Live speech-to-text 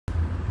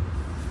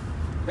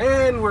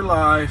And we're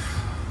live.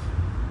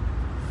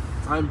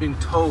 I'm being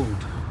told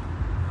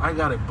I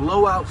got a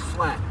blowout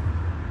flat.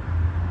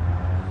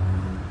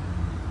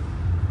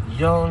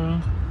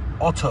 Young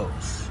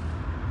Autos,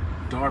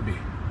 Derby.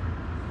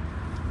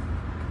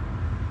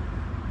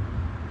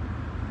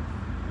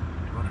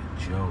 What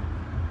a joke.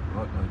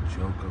 What a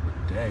joke of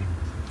a day.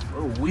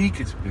 What a week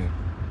it's been.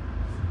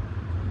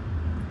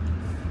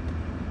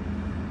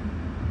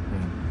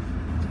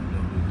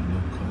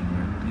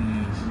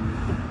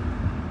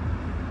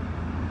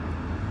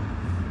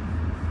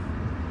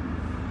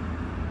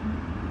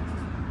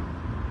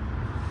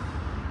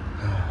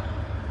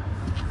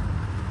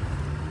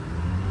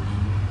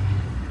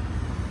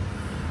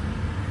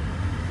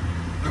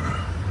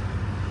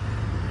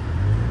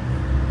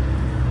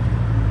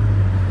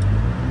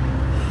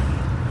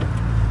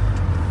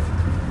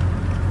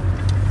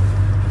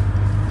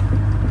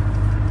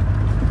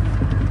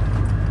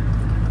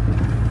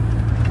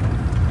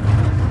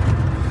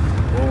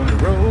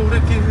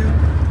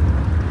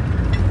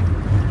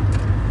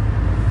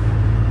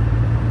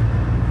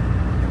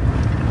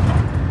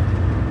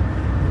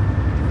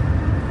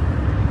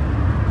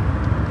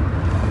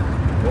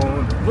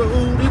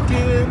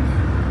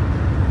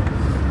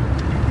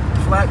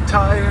 Flat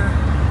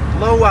tire,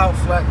 blowout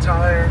flat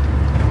tire.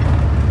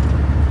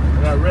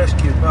 I got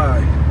rescued by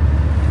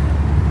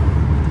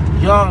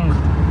Young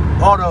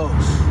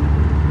Autos,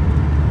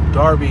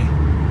 Derby.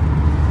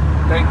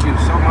 Thank you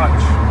so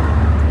much.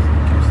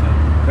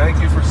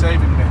 Thank you for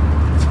saving me.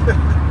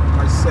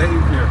 My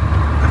savior.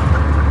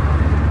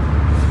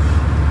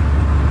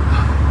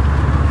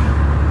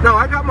 No,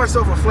 I got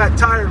myself a flat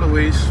tire,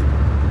 Luis.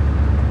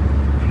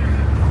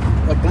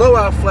 A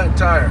blowout flat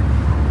tire.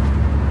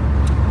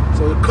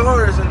 So the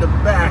car is in the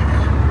back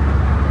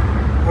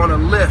on a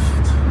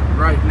lift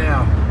right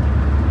now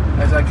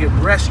as I get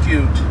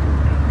rescued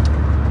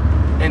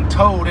and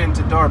towed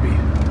into Derby,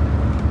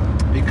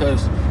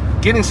 because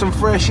getting some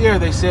fresh air,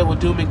 they said, would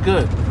do me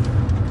good.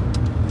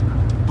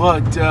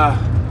 But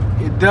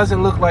it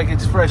doesn't look like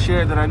it's fresh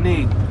air that I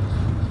need.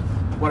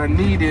 What I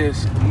need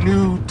is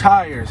new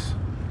tires.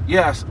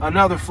 Yes,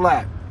 another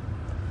flat.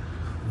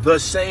 The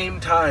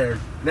same tire.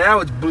 Now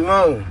it's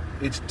blown.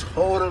 It's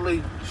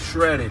totally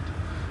shredded.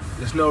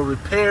 There's no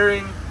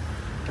repairing.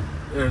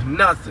 There's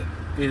nothing.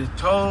 It is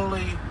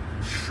totally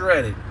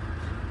shredded.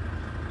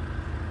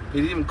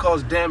 It even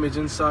caused damage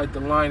inside the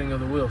lining of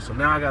the wheel. So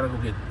now I gotta go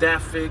get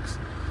that fixed.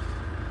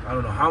 I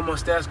don't know how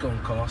much that's gonna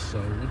cost,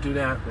 so we'll do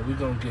that. But we're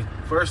gonna get,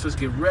 first let's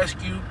get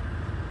rescued.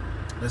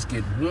 Let's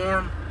get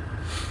warm.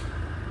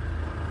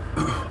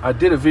 I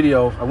did a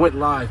video, I went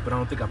live, but I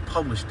don't think I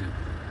published it.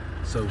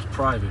 So it's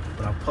private,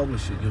 but I'll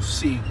publish it. You'll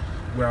see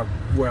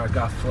where I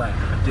got flat.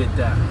 I did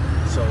that.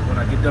 So when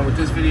I get done with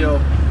this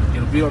video,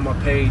 it'll be on my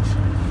page.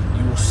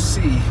 You will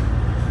see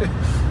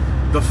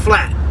the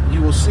flat.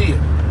 You will see it.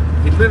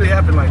 It literally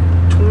happened like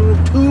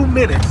two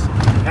minutes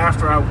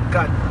after I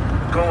got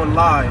going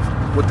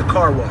live with the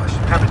car wash.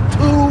 It happened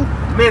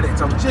 2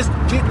 minutes. I'm just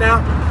getting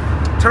out,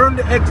 turn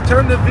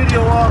the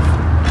video off.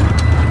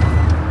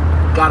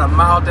 Got a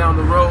mile down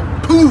the road,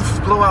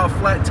 poof, blowout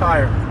flat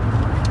tire.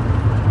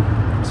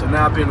 So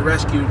now I've been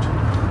rescued.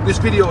 This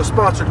video is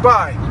sponsored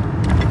by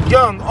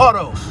Young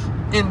Autos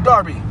in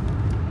Derby.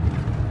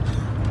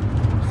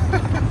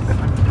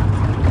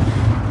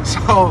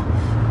 So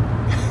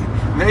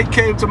they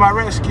came to my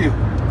rescue.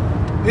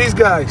 These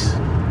guys,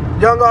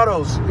 Young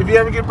Autos. If you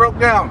ever get broke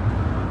down,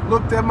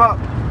 look them up.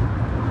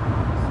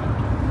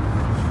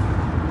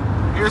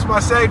 Here's my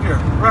savior,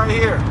 right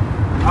here.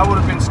 I would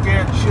have been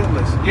scared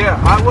shitless.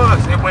 Yeah, I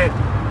was. It went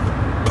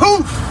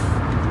poof,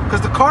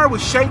 because the car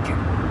was shaking.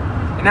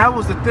 And that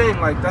was the thing,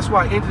 like, that's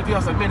why I ended the video. I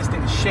was like, man, this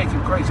thing is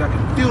shaking crazy. I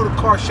can feel the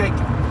car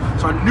shaking.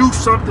 So I knew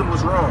something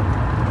was wrong.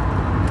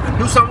 I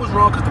knew something was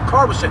wrong because the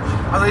car was shaking.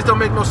 I was like, this don't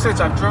make no sense.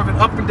 I've driven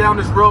up and down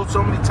this road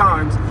so many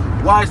times.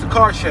 Why is the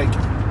car shaking?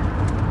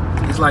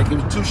 It's like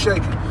it was too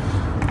shaky.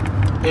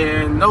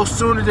 And no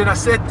sooner than I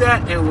said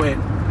that, it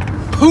went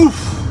poof.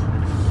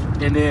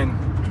 And then,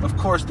 of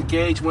course, the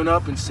gauge went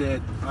up and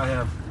said, I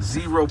have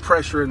 0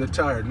 pressure in the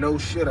tire. No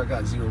shit, I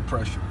got 0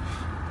 pressure.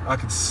 I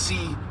could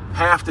see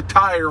half the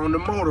tire on the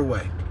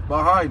motorway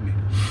behind me.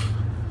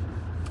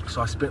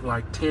 So I spent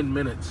like 10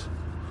 minutes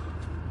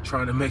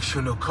trying to make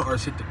sure no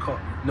cars hit the car,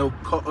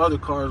 other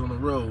cars on the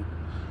road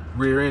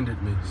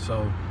rear-ended me.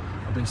 So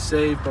I've been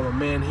saved by my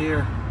man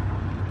here.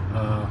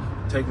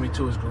 Take me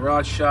to his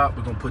garage shop.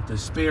 We're gonna put the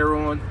spare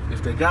on.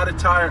 If they got a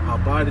tire, I'll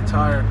buy the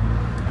tire.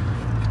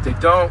 If they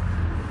don't,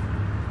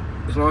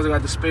 as long as I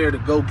got the spare to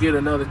go get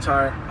another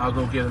tire, I'll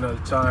go get another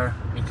tire,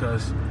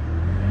 because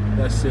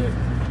that's it.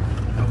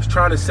 I was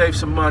trying to save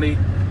some money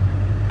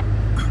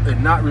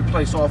and not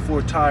replace all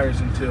 4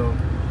 tires until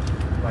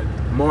like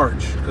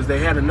March, because they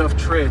had enough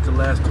tread to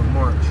last till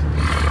March,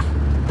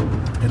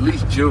 at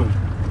least June.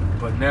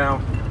 But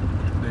now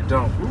they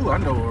don't. Ooh, I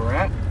know where we're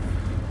at.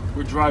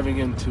 We're driving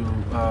into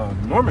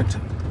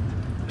Normanton,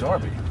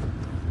 Derby.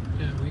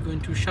 Yeah, we're going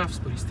to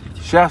Shaftesbury Street.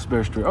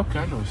 Shaftesbury Street. Okay,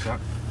 I know what's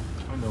at.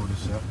 I know where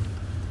it's at.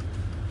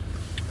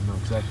 I know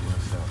exactly where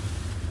it's at.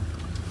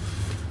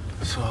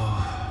 So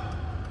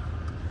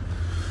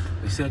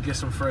they said get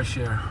some fresh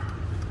air.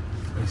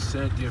 They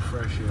said get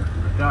fresh air.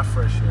 I got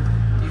fresh air.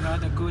 You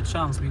had a good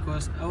chance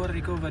because our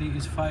recovery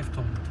is 5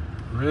 tons.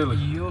 Really?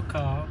 Your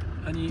car,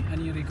 any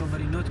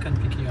recovery not can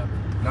pick you up.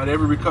 Not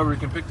every recovery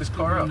can pick this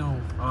car up? No.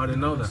 Oh, I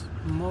didn't know that.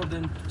 More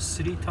than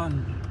 3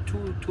 tons,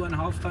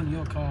 2.5 tons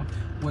your car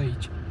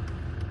weight.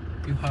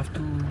 You have to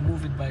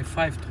move it by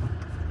 5 tons.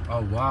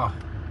 Oh, wow.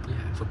 Yeah.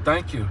 So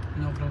thank you.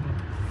 No problem.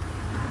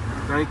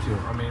 Thank you.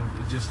 I mean,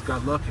 you just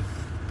got lucky.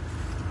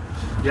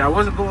 Yeah, I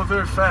wasn't going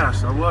very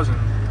fast. I wasn't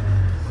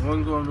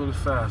going really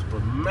fast.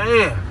 But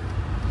man,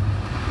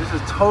 this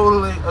is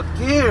totally,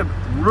 again,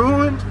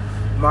 ruined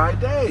my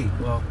day.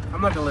 Well,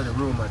 I'm not going to let it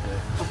ruin my day.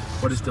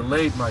 But it's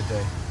delayed my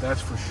day.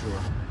 That's for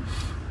sure.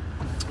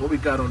 What we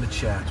got on the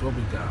chats? What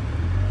we got?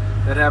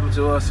 That happened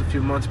to us a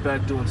few months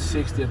back doing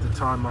 60 at the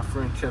time. My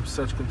friend kept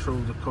such control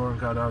of the car and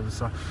got out of the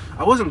side.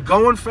 I wasn't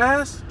going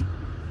fast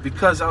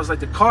because I was like,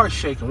 the car's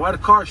shaking. Why the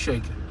car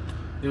shaking?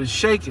 It was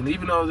shaking,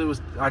 even though there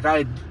was, like,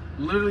 I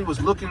literally was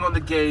looking on the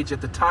gauge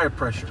at the tire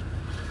pressure.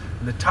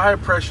 And the tire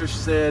pressure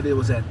said it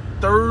was at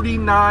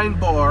 39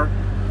 bar,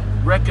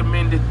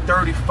 recommended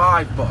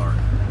 35 bar.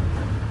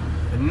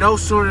 And no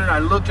sooner than I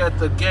look at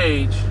the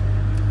gauge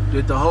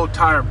did the whole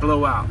tire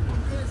blow out.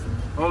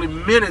 Only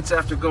minutes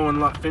after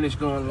finished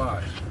going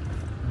live.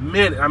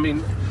 I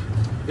mean,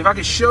 if I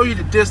could show you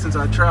the distance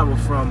I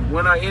traveled from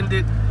when I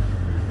ended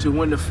to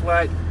when the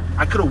flat,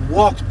 I could have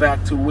walked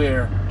back to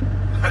where,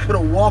 it'd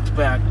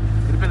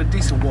have been a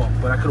decent walk,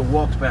 but I could have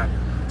walked back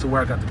to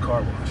where I got the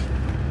car washed.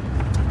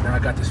 Now I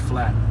got this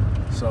flat.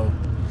 So,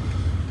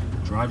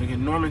 driving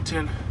in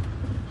Normanton,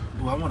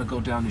 ooh, I want to go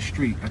down the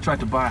street. I tried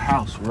to buy a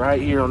house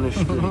right here on this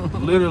street.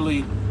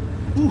 Literally,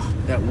 ooh,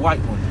 that white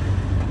one.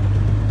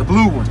 The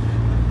blue one.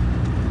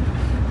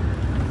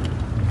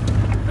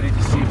 I need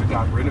to see if it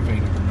got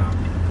renovated or not.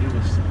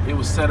 It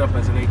was set up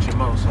as an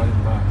HMO, so I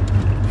didn't buy it.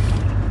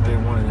 I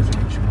didn't want it as an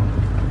HMO.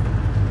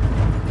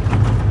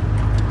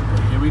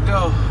 But here we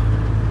go.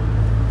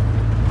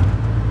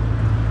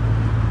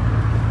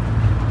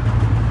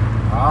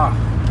 Ah,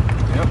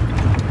 yep.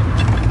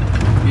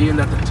 Being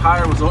that the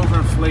tire was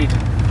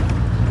overinflated,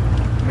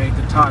 made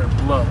the tire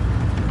blow,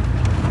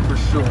 for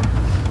sure.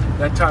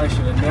 That tire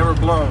should have never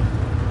blown,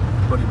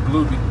 but it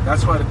blew me.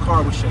 That's why the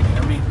car was shaking.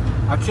 I mean,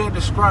 I can't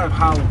describe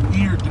how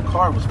weird the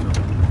car was feeling.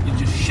 It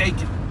just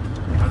shaking.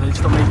 It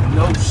just don't make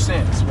no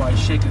sense why it's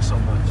shaking so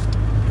much.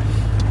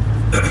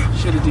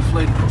 Should have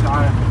deflated the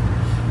tire.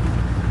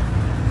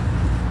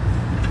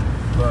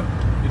 But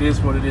it is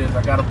what it is.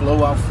 I got a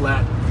blowout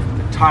flat.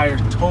 The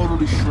tire's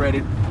totally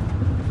shredded.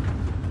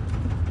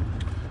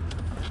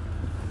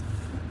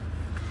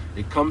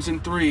 It comes in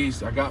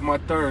 3s. I got my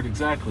 3rd,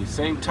 exactly.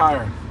 Same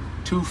tire.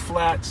 2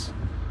 flats.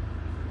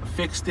 I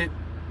fixed it.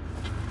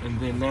 And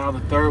then now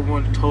the 3rd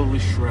one totally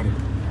shredded.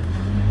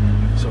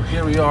 So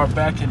here we are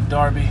back in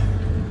Derby,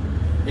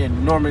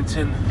 in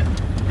Normanton.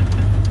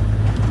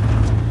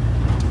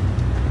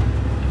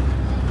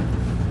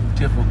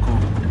 Typical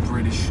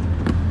British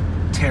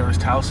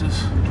terraced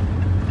houses.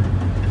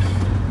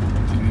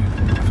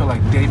 I feel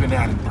like David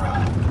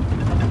Attenborough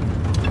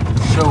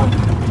showing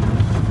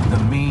the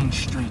mean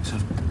streets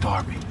of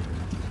Derby.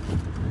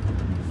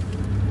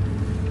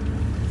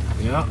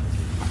 Yeah.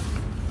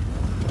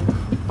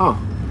 Oh.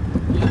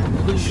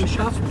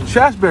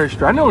 Shaftesbury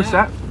Street. I know where it's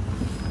at.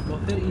 Well,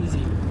 very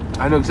easy.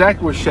 I know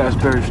exactly where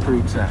Shaftesbury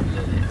Street's at.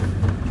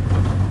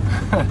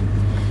 I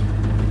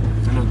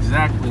know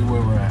exactly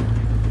where we're at.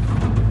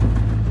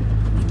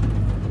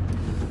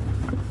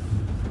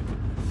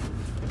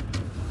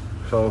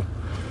 So,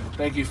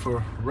 thank you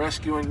for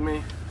rescuing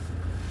me.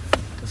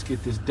 Let's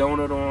get this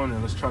donut on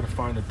and let's try to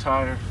find a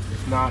tire.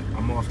 If not,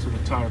 I'm off to the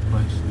tire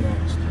place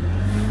next.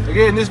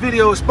 Again, this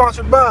video is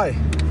sponsored by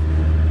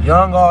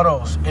Young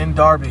Autos in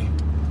Derby.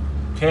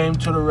 Came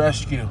to the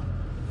rescue.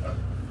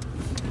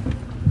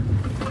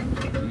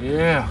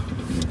 Yeah.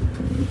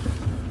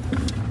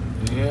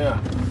 Yeah.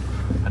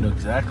 I know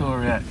exactly where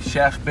we're at.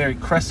 Shaftesbury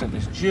Crescent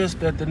is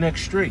just at the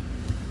next street.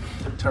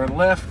 Turn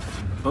left,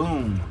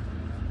 boom.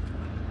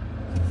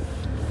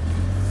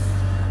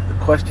 The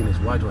question is,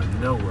 why do I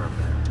know where I'm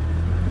at?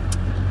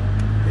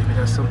 Maybe it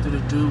has something to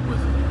do with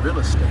real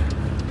estate.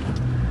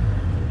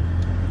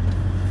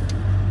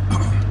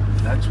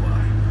 That's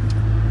why.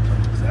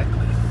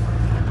 Exactly.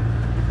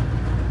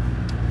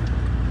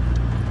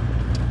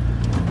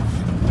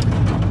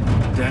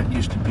 That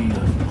used to be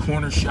a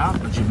corner shop,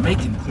 a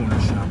Jamaican corner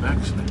shop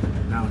actually.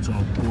 Now it's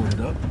all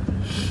boarded up.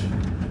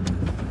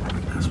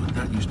 That's what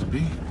that used to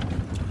be.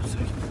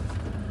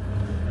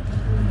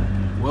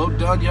 Well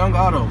done, Young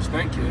Autos.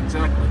 Thank you,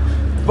 exactly.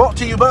 Brought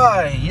to you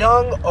by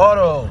Young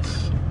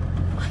Autos.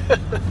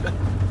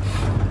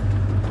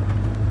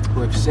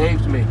 Who have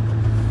saved me.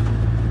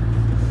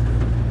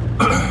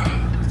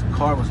 The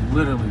car was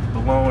literally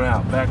blown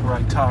out. Back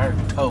right tire,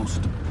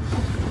 toast.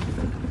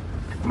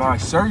 My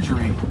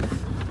surgery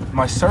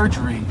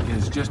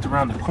is just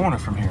around the corner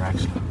from here,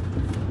 actually.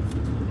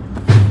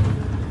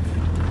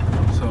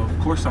 So, of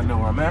course, I know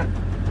where I'm at.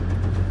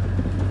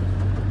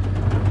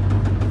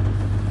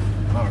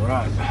 All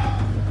right.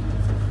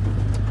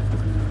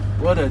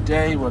 What a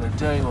day, what a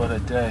day, what a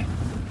day.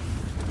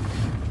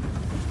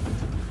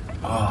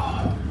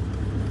 Oh,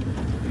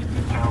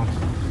 50 pounds.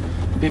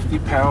 50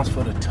 pounds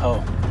for the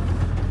tow.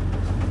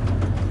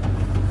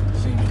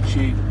 Seems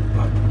cheap,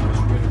 but it's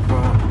really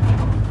fun.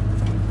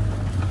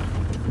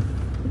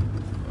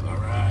 All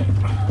right.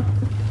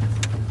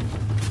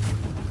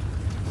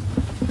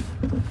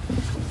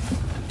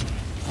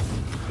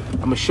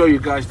 I'm gonna show you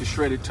guys the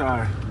shredded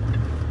tire.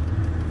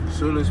 As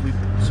soon as we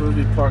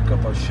park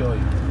up, I'll show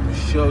you. I'll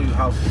show you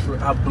how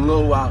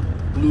blew out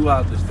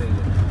this thing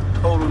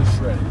is. Totally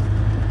shredded.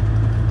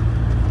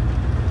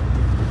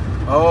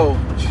 Oh,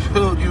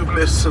 shoot, you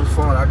missed some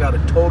fun. I got a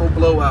total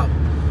blowout.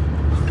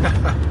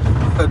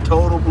 A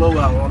total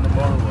blowout on the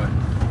motorway.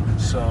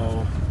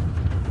 So,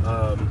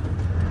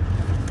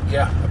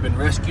 yeah, I've been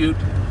rescued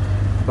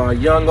by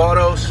Young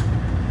Autos.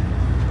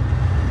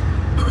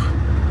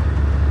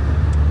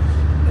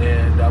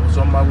 And I was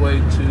on my way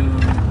to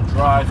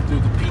drive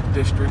through the Peak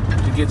District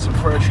to get some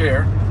fresh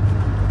air.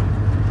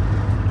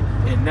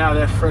 And now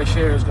that fresh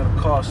air is going to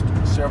cost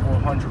several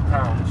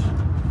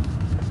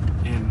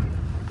 £100 in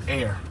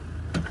air.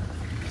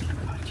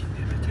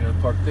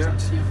 Park there.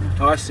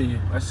 Oh, I see you.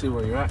 I see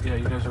where you're at. Yeah,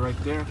 you guys are right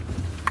there.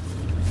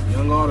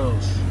 Young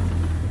Autos.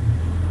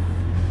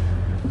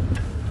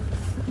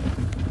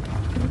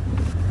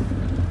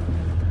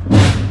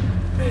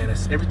 Man,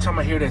 every time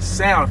I hear that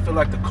sound, I feel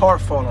like the car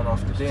falling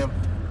off the damn.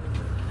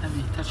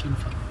 Heavy touching.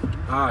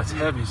 Ah, it's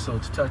heavy, so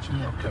it's touching.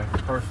 Yeah. Okay,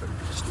 perfect.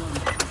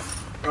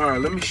 All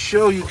right, let me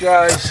show you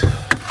guys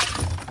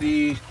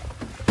the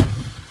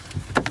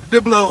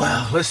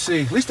blowout. Let's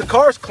see. At least the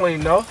car's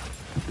clean, though.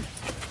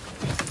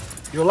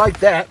 You'll like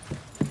that.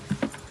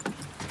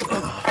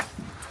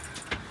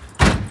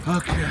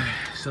 Okay,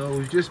 so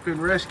we've just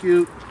been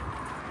rescued.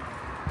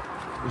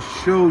 Let's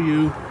show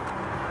you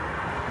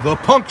the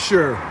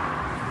puncture.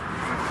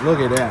 Look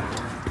at that.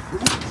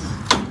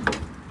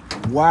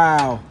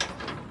 Wow.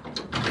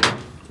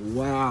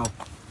 Wow.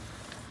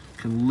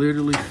 Can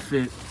literally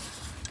fit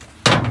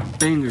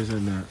fingers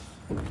in that.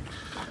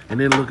 And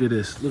then look at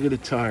this. Look at the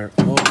tire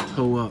all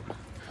toe up.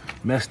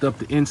 Messed up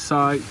the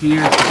inside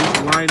here.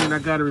 This lining, I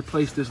gotta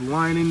replace this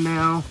lining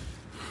now.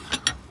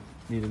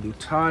 Need a new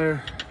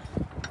tire.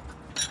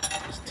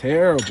 It's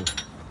terrible.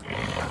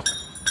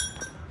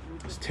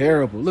 It's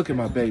terrible. Look at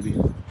my baby.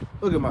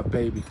 Look at my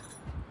baby.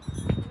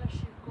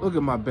 Look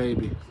at my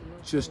baby.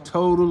 Just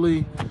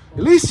totally,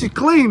 at least she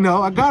clean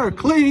though. I got her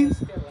clean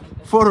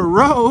for the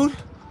road.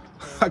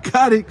 I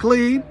got it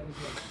clean.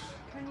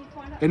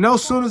 And no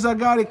sooner as I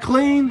got it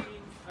clean,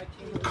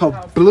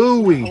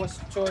 kablooey.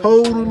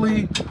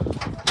 Totally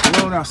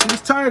blown out. See,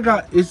 this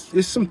tire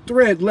it's some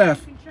thread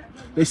left.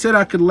 They said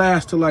I could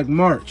last till like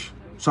March.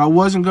 So I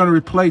wasn't gonna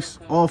replace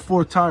all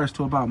 4 tires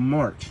till about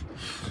March.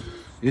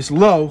 It's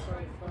low.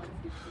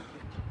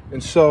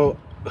 And so,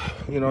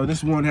 you know,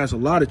 this one has a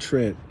lot of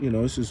tread. You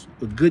know, this is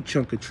a good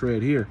chunk of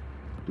tread here.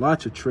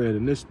 Lots of tread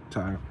in this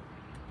tire.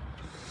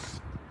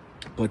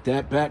 But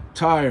that back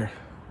tire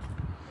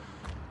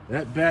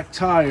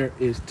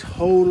is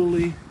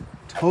totally,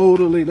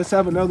 let's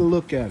have another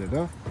look at it,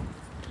 huh?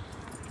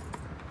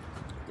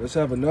 Let's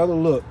have another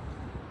look.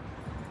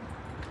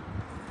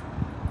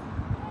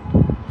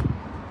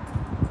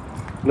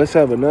 Let's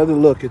have another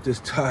look at this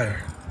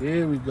tire.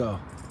 Here we go.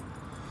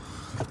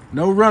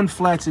 No run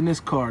flats in this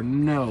car,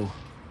 no.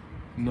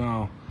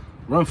 No.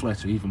 Run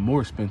flats are even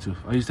more expensive.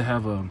 I used to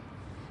have a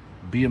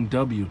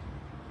BMW.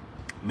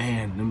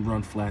 Man, them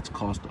run flats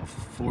cost a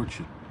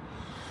fortune.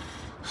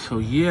 So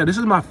yeah, this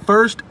is my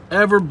first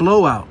ever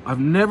blowout. I've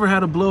never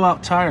had a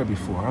blowout tire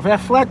before. I've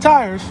had flat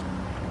tires,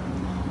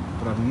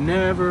 but I've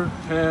never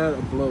had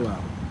a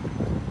blowout.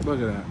 Look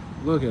at that.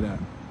 Look at that.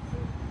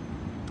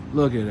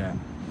 Look at that.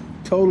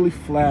 Totally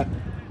flat.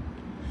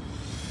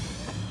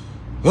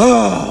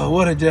 Oh,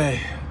 what a day.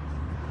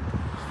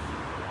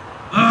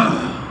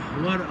 Oh,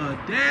 what a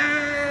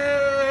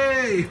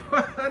day.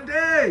 What a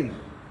day.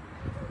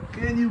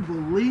 Can you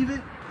believe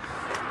it?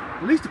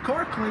 At least the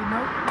car clean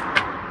though.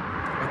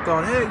 I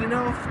thought, hey, you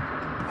know,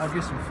 I'll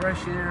get some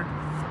fresh air.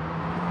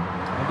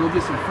 I'll go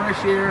get some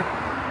fresh air.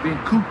 Being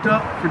cooped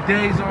up for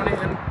days on it,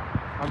 and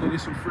I'll go get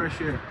some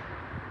fresh air.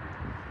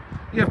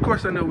 Yeah, of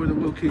course I know where the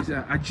wheel key's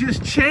at. I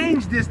just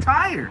changed this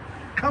tire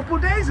a couple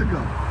days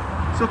ago.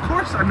 So of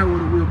course I know where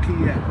the wheel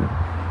key at.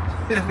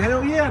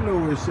 Hell yeah, I know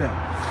where it's at.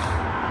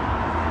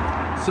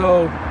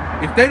 So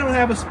if they don't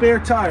have a spare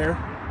tire,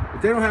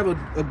 if they don't have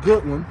a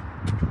good one,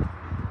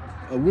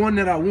 a one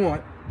that I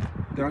want,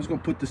 then I'm just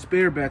gonna put the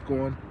spare back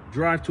on,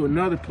 drive to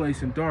another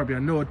place in Darby. I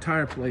know a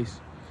tire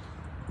place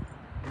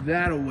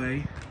that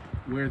away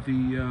where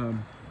the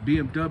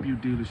BMW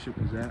dealership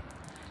is at. A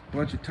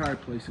bunch of tire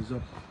places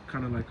up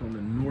kind of like on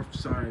the north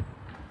side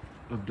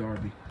of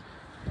Darby.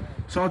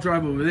 So I'll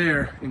drive over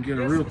there and get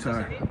a real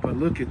tire. But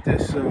look at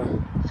this,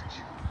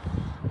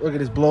 look at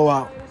this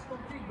blowout.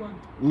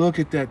 Look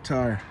at that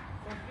tire.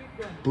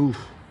 Boof.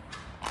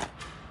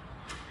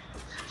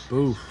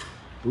 Boof.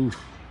 Boof.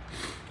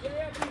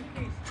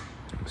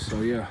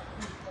 So yeah.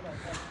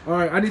 All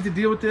right, I need to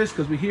deal with this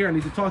because we're here. I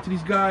need to talk to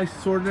these guys,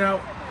 sort it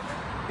out.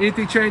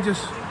 Anything changes,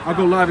 I'll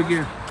go live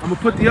again. I'm gonna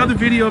put the other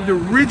video of the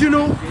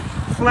original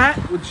flat,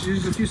 which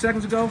is a few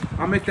seconds ago.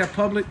 I'll make that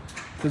public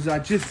because I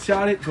just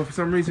shot it, but for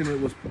some reason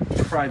it was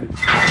private.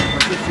 Let's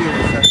see what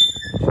it says.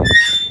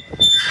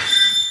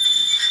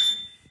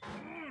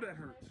 Oh, that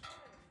hurts.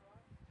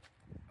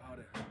 Oh,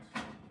 that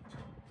hurts.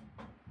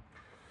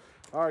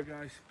 All right,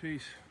 guys.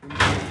 Peace.